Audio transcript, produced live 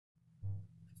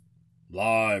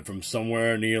Live from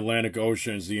somewhere in the Atlantic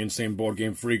Ocean is the Insane Board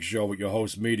Game Freak Show with your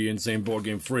host, me, the Insane Board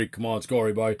Game Freak. Come on, score,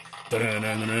 everybody. In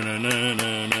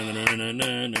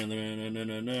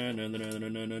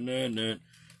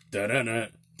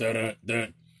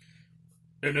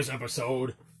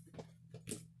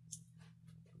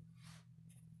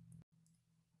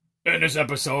this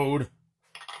episode,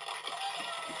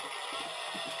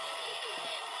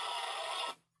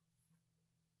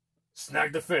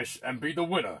 snag the fish and be the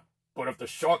winner. But if the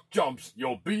shark jumps,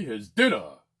 you'll be his dinner.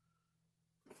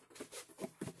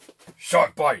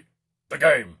 Shark Bite, the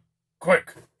game.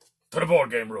 Quick, to the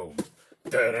board game room.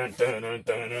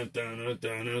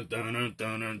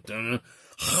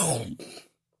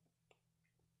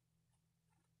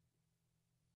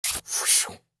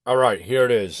 Alright, here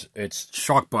it is. It's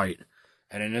Shark Bite.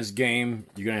 And in this game,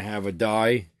 you're going to have a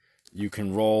die. You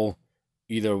can roll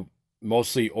either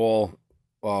mostly all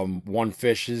one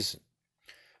fishes.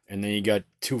 And then you got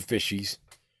two fishies.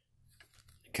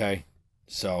 Okay,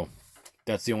 so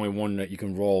that's the only one that you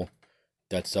can roll.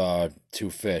 That's two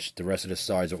fish. The rest of the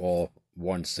sides are all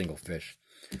one single fish.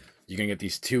 You can get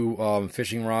these two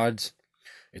fishing rods.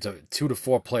 It's a 2 to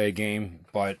 4 player game,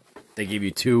 but they give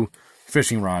you two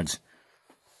fishing rods.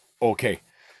 Okay,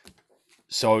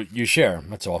 so you share.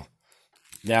 That's all.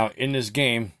 Now in this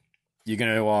game, you're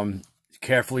gonna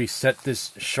carefully set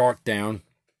this shark down.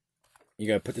 You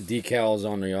gotta put the decals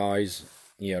on the eyes.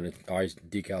 Yeah, the eyes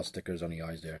decal stickers on the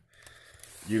eyes there.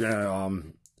 You're gonna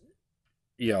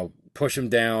push him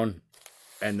down,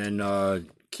 and then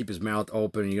keep his mouth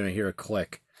open. And you're gonna hear a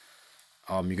click.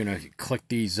 You're gonna click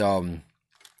these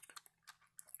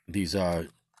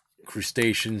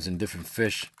crustaceans and different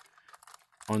fish,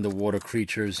 underwater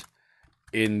creatures,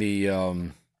 in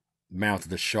the mouth of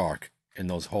the shark in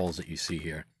those holes that you see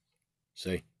here.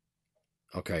 See?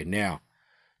 Okay, now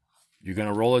you're going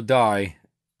to roll a die,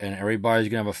 and everybody's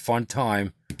going to have a fun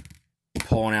time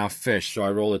pulling out fish. So I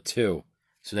roll a 2.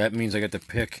 So that means I get to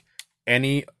pick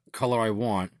any color I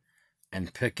want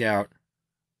and pick out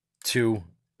 2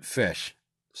 fish.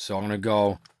 So I'm going to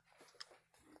go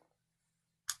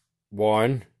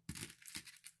 1,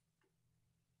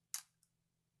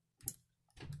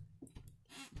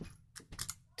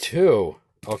 2.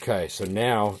 Okay, so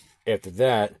now, after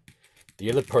that, the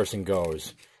other person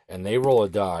goes. And they roll a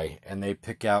die, and they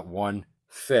pick out 1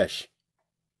 fish.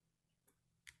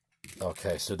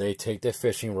 Okay, so they take their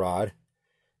fishing rod,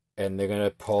 and they're going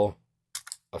to pull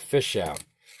a fish out.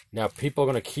 Now, people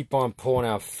are going to keep on pulling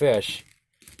out fish.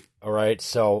 Alright,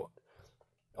 so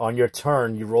on your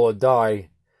turn, you roll a die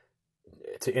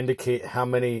to indicate how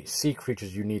many sea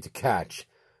creatures you need to catch.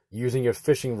 Using your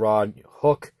fishing rod,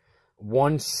 hook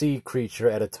 1 sea creature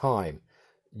at a time.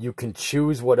 You can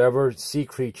choose whatever sea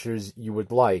creatures you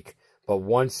would like, but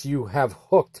once you have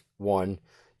hooked one,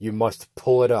 you must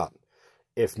pull it up.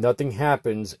 If nothing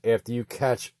happens after you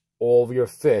catch all of your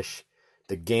fish,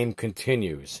 the game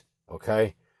continues,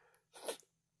 okay?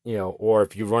 Or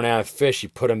if you run out of fish, you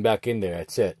put them back in there,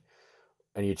 that's it.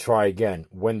 And you try again.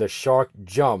 When the shark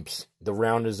jumps, the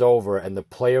round is over, and the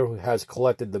player who has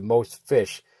collected the most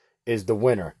fish is the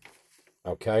winner,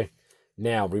 okay?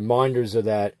 Now, reminders are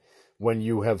that when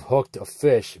you have hooked a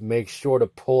fish, make sure to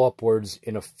pull upwards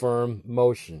in a firm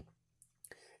motion.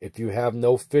 If you have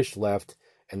no fish left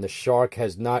and the shark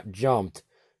has not jumped,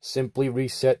 simply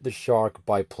reset the shark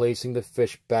by placing the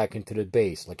fish back into the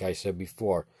base, like I said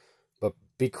before. But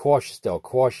be cautious though,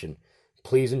 caution.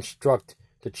 Please instruct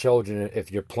the children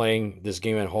if you're playing this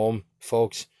game at home,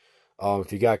 folks.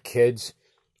 If you got kids,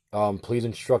 please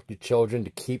instruct your children to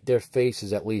keep their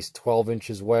faces at least 12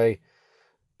 inches away.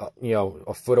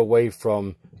 A foot away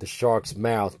from the shark's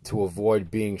mouth to avoid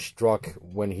being struck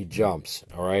when he jumps,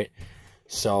 alright?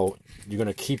 So, you're going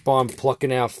to keep on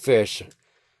plucking out fish,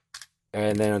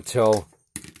 and then until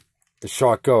the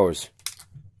shark goes.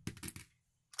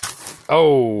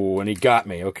 Oh, and he got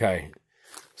me, okay.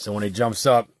 So when he jumps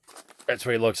up, that's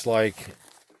what he looks like,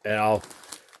 and I'll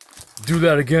do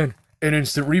that again in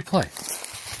instant replay.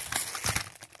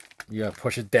 You gotta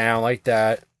push it down like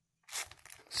that.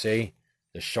 See?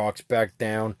 The shark's back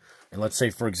down, and let's say,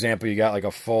 for example, you got like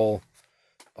a full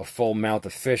mouth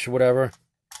of fish or whatever.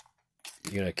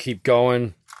 You're gonna keep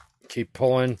going, keep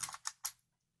pulling.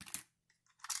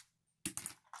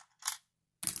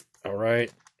 All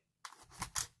right.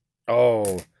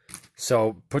 Oh,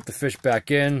 so put the fish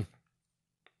back in.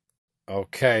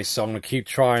 Okay, so I'm gonna keep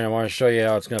trying. I want to show you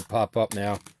how it's gonna pop up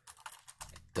now.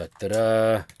 Da da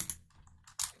da.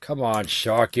 Come on,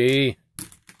 Sharky.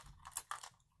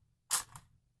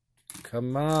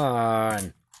 Come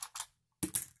on.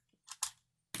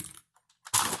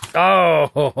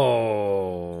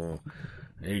 Oh,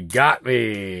 he You got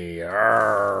me.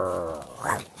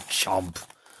 Arrgh. Chump.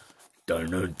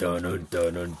 Dun dun dun dun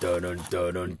dun dun dun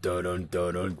dun dun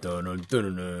dun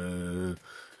dun dun.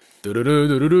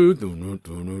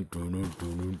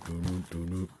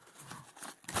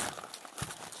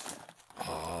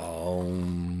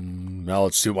 Now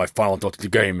let's see what my final thought of the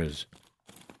game is.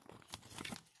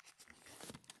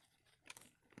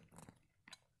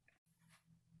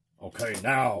 Okay,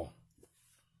 now,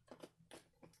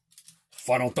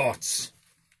 final thoughts.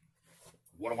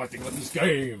 What do I think of this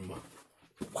game?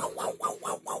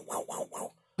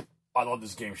 I love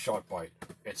this game, Shark Bite.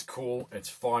 It's cool, it's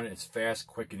fun, it's fast,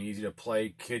 quick, and easy to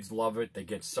play. Kids love it. They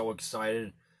get so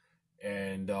excited.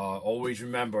 And always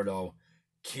remember, though,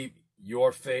 keep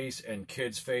your face and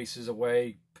kids' faces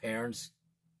away. Parents,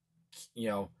 you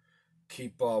know,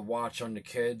 keep watch on the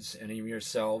kids and even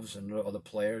yourselves and the other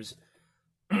players.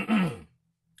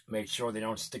 Make sure they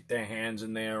don't stick their hands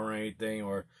in there or anything,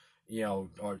 or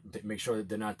or make sure that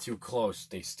they're not too close.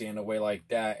 They stand away like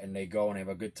that and they go and have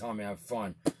a good time and have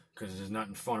fun, because there's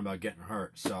nothing fun about getting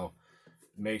hurt. So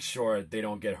make sure they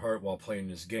don't get hurt while playing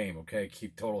this game, okay?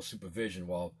 Keep total supervision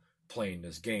while playing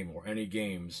this game, or any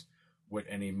games with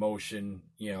any motion,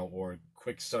 or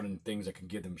quick sudden things that can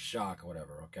give them shock or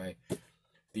whatever, okay?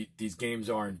 These games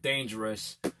aren't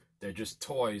dangerous. They're just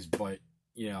toys, but,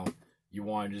 you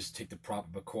want to just take the proper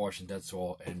precautions, that's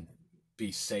all, and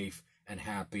be safe and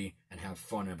happy and have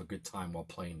fun and have a good time while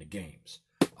playing the games.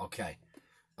 Okay.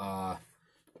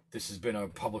 This has been a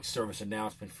public service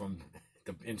announcement from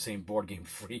the Insane Board Game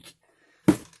Freak.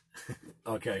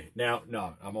 Okay, now,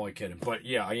 no, I'm only kidding. But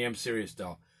yeah, I am serious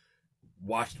though.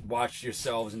 Watch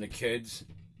yourselves and the kids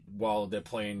while they're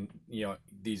playing,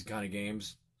 these kind of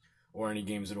games, or any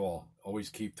games at all. Always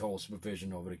keep total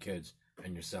supervision over the kids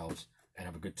and yourselves, and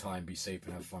have a good time, be safe,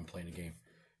 and have fun playing the game.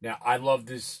 Now, I love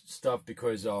this stuff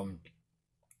because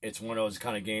it's one of those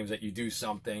kind of games that you do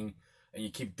something and you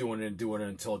keep doing it and doing it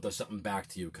until it does something back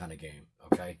to you kind of game.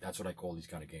 Okay? That's what I call these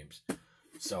kind of games.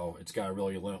 So it's got a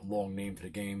really long name to the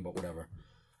game, but whatever.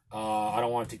 I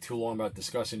don't want to take too long about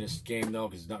discussing this game, though,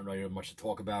 because there's not really much to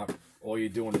talk about. All you're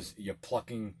doing is you're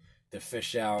plucking the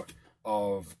fish out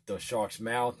of the shark's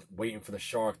mouth, waiting for the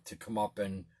shark to come up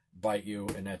and bite you,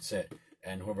 and that's it.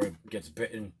 And whoever gets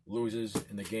bitten loses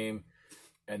in the game.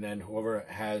 And then whoever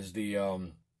has the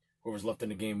whoever's left in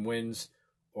the game wins,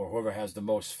 or whoever has the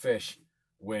most fish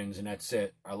wins, and that's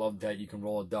it. I love that you can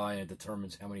roll a die and it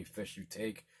determines how many fish you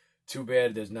take. Too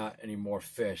bad there's not any more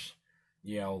fish.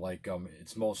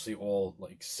 It's mostly all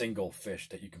like single fish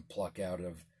that you can pluck out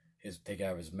of take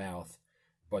out of his mouth.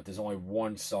 But there's only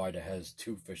one side that has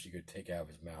 2 fish you could take out of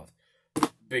his mouth.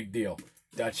 Big deal.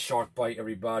 That's Shark Bite,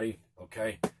 everybody.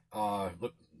 Okay.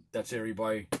 Look, that's it,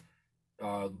 everybody.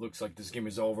 Looks like this game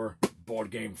is over. Board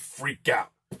Game Freak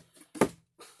out.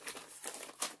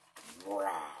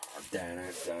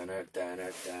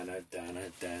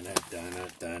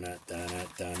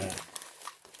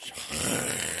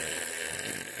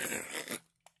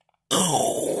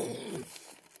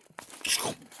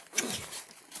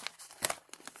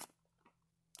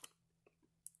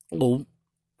 Oh.